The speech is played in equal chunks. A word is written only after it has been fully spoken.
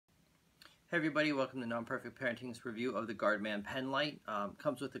Hey everybody, welcome to Nonperfect Parenting's review of the Guardman pen light.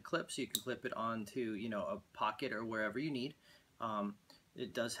 Comes with a clip so you can clip it onto a pocket or wherever you need.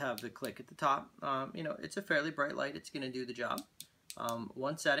 It does have the click at the top. It's a fairly bright light. It's going to do the job.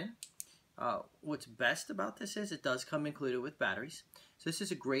 One setting. What's best about this is it does come included with batteries. So this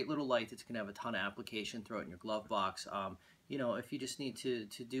is a great little light that's going to have a ton of application. Throw it in your glove box. If you just need to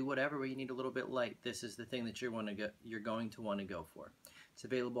do whatever where you need a little bit light, this is the thing that you're going to want to go for. It's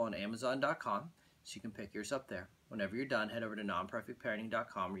available on Amazon.com, so you can pick yours up there. Whenever you're done, head over to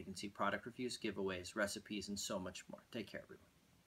nonperfectparenting.com where you can see product reviews, giveaways, recipes, and so much more. Take care, everyone.